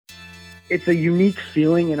it's a unique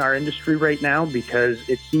feeling in our industry right now because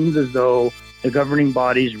it seems as though the governing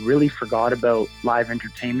bodies really forgot about live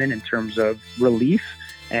entertainment in terms of relief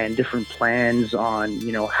and different plans on,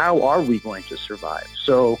 how are we going to survive?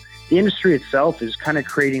 So the industry itself is kind of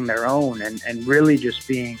creating their own and really just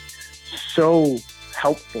being so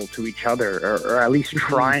helpful to each other, or at least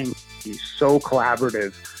trying to be so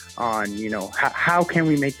collaborative on, how can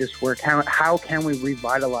we make this work? How can we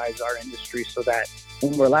revitalize our industry so that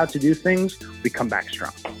when we're allowed to do things, we come back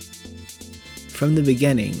strong. From the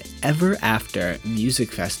beginning, Ever After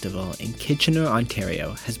Music Festival in Kitchener,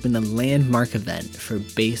 Ontario has been a landmark event for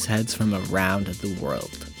bassheads from around the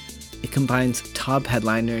world. It combines top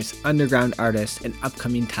headliners, underground artists, and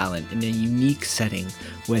upcoming talent in a unique setting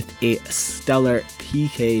with a stellar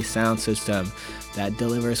PK sound system that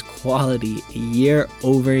delivers quality year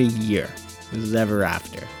over year. This is Ever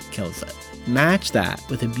After. Kills it. Match that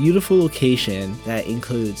with a beautiful location that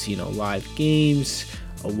includes, live games,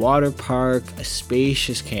 a water park, a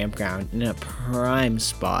spacious campground, and a prime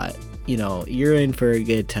spot. You're in for a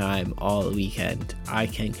good time all weekend. I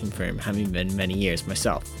can confirm, having been many years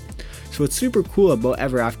myself. So what's super cool about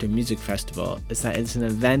Ever After Music Festival is that it's an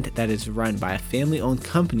event that is run by a family-owned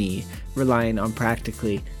company relying on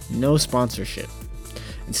practically no sponsorship,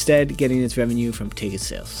 instead getting its revenue from ticket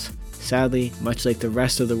sales. Sadly, much like the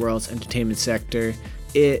rest of the world's entertainment sector,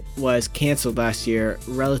 it was cancelled last year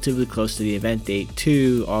relatively close to the event date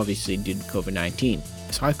too, obviously due to COVID-19.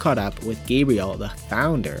 So I caught up with Gabriel, the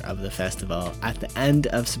founder of the festival, at the end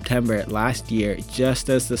of September last year, just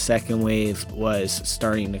as the second wave was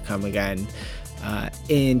starting to come again.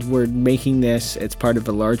 And we're making this, it's part of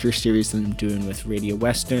a larger series that I'm doing with Radio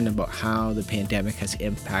Western about how the pandemic has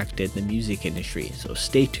impacted the music industry. So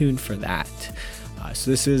stay tuned for that.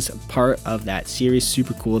 So this is part of that series.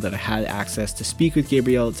 Super cool that I had access to speak with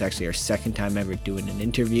Gabriel. It's actually our second time ever doing an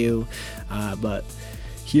interview. But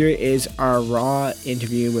here is our raw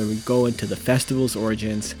interview where we go into the festival's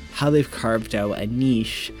origins, how they've carved out a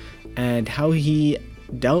niche, and how he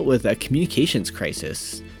dealt with a communications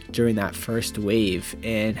crisis during that first wave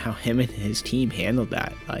and how him and his team handled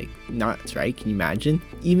that. Like, nuts, right? Can you imagine?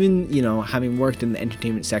 Even, having worked in the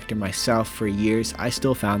entertainment sector myself for years, I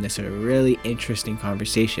still found this a really interesting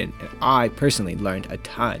conversation. And I personally learned a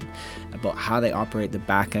ton about how they operate the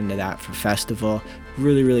back end of that for festival.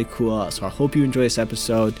 Really, really cool. So I hope you enjoy this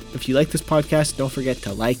episode. If you like this podcast, don't forget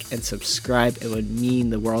to like and subscribe. It would mean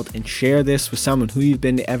the world. And share this with someone who you've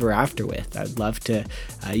been to Ever After with. I'd love to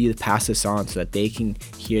you to pass this on so that they can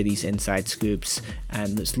hear these inside scoops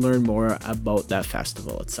and just learn more about that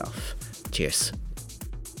festival itself. Cheers.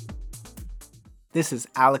 This is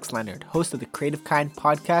Alex Leonard, host of the Creative Kind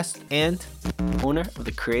podcast and owner of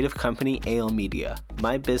the creative company AL Media.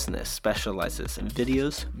 My business specializes in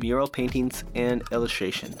videos, mural paintings, and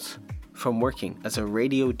illustrations. From working as a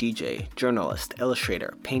radio DJ, journalist,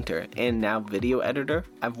 illustrator, painter, and now video editor,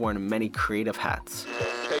 I've worn many creative hats.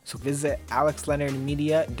 So visit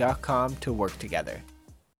alexleonardmedia.com to work together.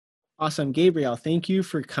 Awesome. Gabriel, thank you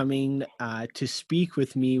for coming to speak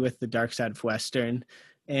with me with the Dark Side of Western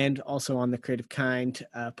and also on the Creative Kind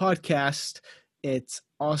podcast. It's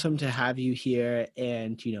awesome to have you here,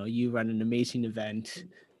 and you run an amazing event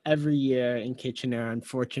every year in Kitchener.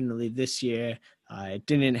 Unfortunately, this year it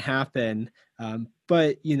didn't happen,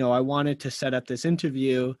 but I wanted to set up this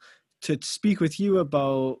interview to speak with you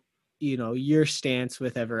about your stance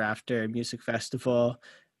with Ever After Music Festival,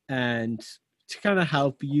 and to kind of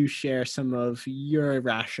help you share some of your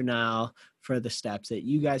rationale for the steps that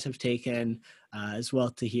you guys have taken, as well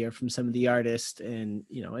to hear from some of the artists and,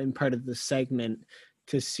 in part of the segment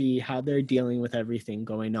to see how they're dealing with everything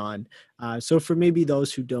going on. So for maybe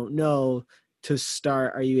those who don't know, to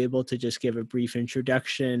start, are you able to just give a brief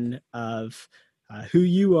introduction of who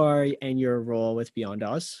you are and your role with Beyond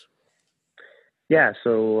Oz? Yeah,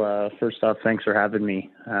 so first off, thanks for having me.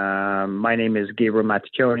 My name is Gabriel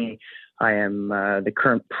Mattacchione. I am the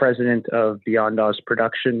current president of Beyond Oz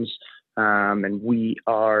Productions, and we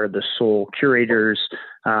are the sole curators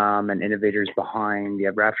and innovators behind the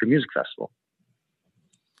Ever After Music Festival.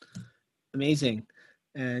 Amazing.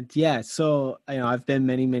 And yeah, so I've been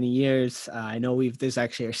many years. I know this is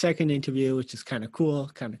actually our second interview, which is kind of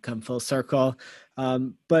cool, kind of come full circle.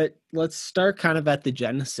 But let's start kind of at the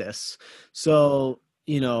genesis. So,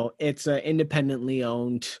 it's an independently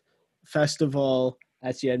owned festival,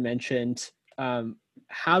 as you had mentioned.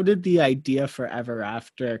 How did the idea for Ever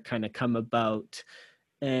After kind of come about?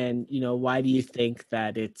 And, why do you think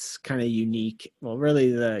that it's kind of unique? Well,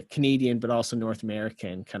 really the Canadian, but also North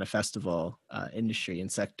American kind of festival industry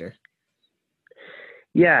and sector.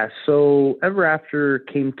 Yeah, so Ever After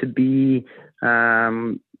came to be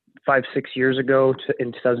 5 5-6 years ago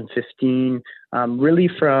in 2015, really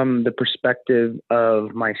from the perspective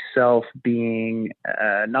of myself being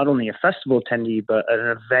not only a festival attendee, but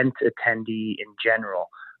an event attendee in general.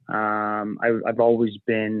 I've always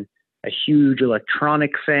been a huge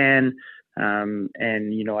electronic fan,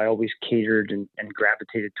 and, you know, I always catered and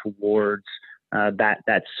gravitated towards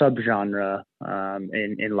that subgenre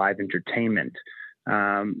in live entertainment.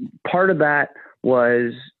 Part of that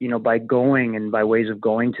was, you know, by going and by ways of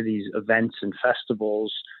going to these events and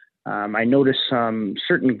festivals, I noticed some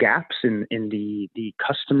certain gaps in the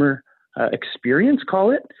customer experience,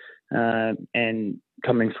 call it. And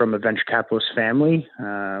coming from a venture capitalist family,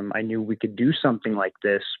 I knew we could do something like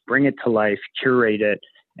this, bring it to life, curate it,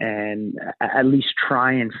 and at least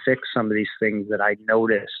try and fix some of these things that I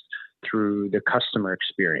noticed through the customer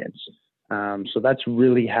experience. So that's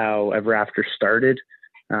really how Ever After started.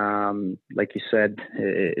 Like you said,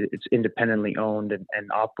 it's independently owned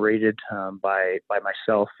and operated by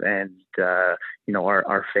myself and you know,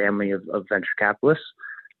 our family of venture capitalists.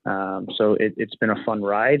 So it's been a fun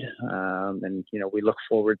ride, and, you know, we look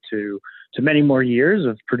forward to many more years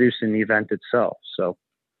of producing the event itself. So,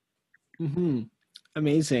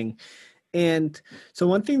 Amazing. And so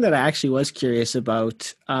one thing that I actually was curious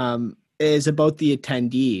about is about the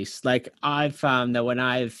attendees. Like, I've found that when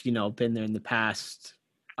I've, you know, been there in the past,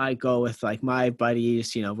 I go with like my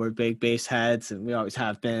buddies, you know, we're big bass heads and we always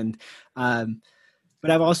have been. But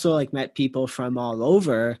I've also like met people from all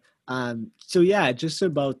over. So yeah, just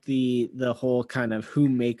about the whole kind of who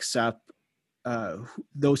makes up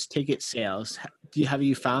those ticket sales. Have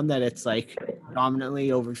you found that it's like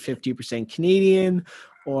predominantly over 50% Canadian,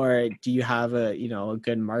 or do you have a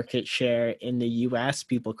good market share in the US,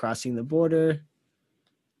 people crossing the border?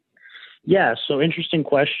 Yeah, so interesting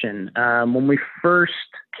question. When we first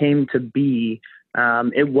came to be,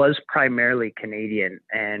 it was primarily Canadian,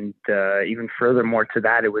 and even furthermore to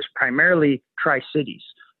that, it was primarily Tri-Cities.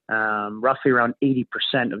 Roughly around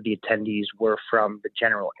 80% of the attendees were from the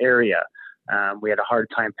general area. We had a hard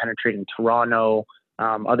time penetrating Toronto,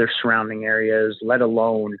 other surrounding areas, let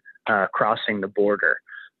alone crossing the border.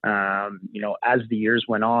 You know, as the years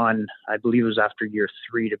went on, I believe it was after year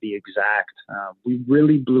 3 to be exact, we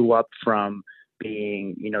really blew up from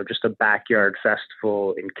being, you know, just a backyard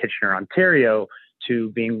festival in Kitchener, Ontario, to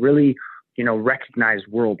being really, you know, recognized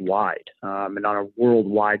worldwide, and on a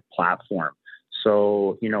worldwide platform.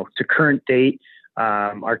 So, you know, to current date,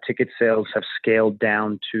 our ticket sales have scaled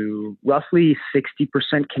down to roughly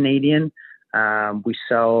 60% Canadian. We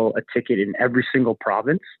sell a ticket in every single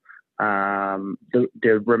province.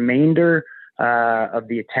 The remainder of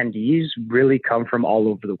the attendees really come from all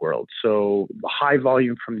over the world. So high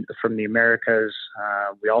volume from the Americas.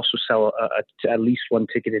 We also sell at least one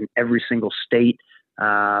ticket in every single state.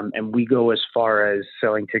 And we go as far as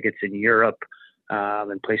selling tickets in Europe,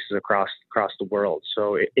 and places across the world.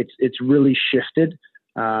 So it's really shifted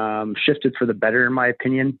for the better, in my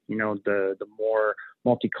opinion. You know, the more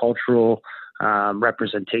multicultural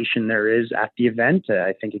representation there is at the event,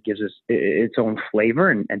 I think it gives us its own flavor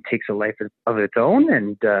and takes a life of its own.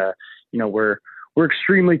 And you know, we're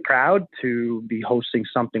extremely proud to be hosting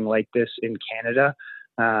something like this in Canada,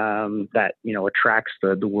 that, you know, attracts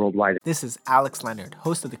the worldwide. This is Alex Leonard,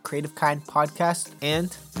 host of the Creative Kind podcast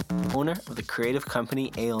and owner of the creative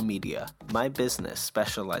company AL Media. My business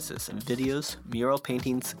specializes in videos, mural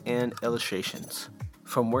paintings, and illustrations.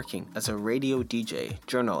 From working as a radio DJ,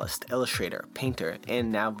 journalist, illustrator, painter,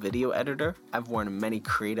 and now video editor, I've worn many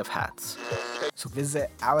creative hats. So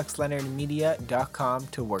visit alexleonardmedia.com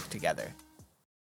to work together.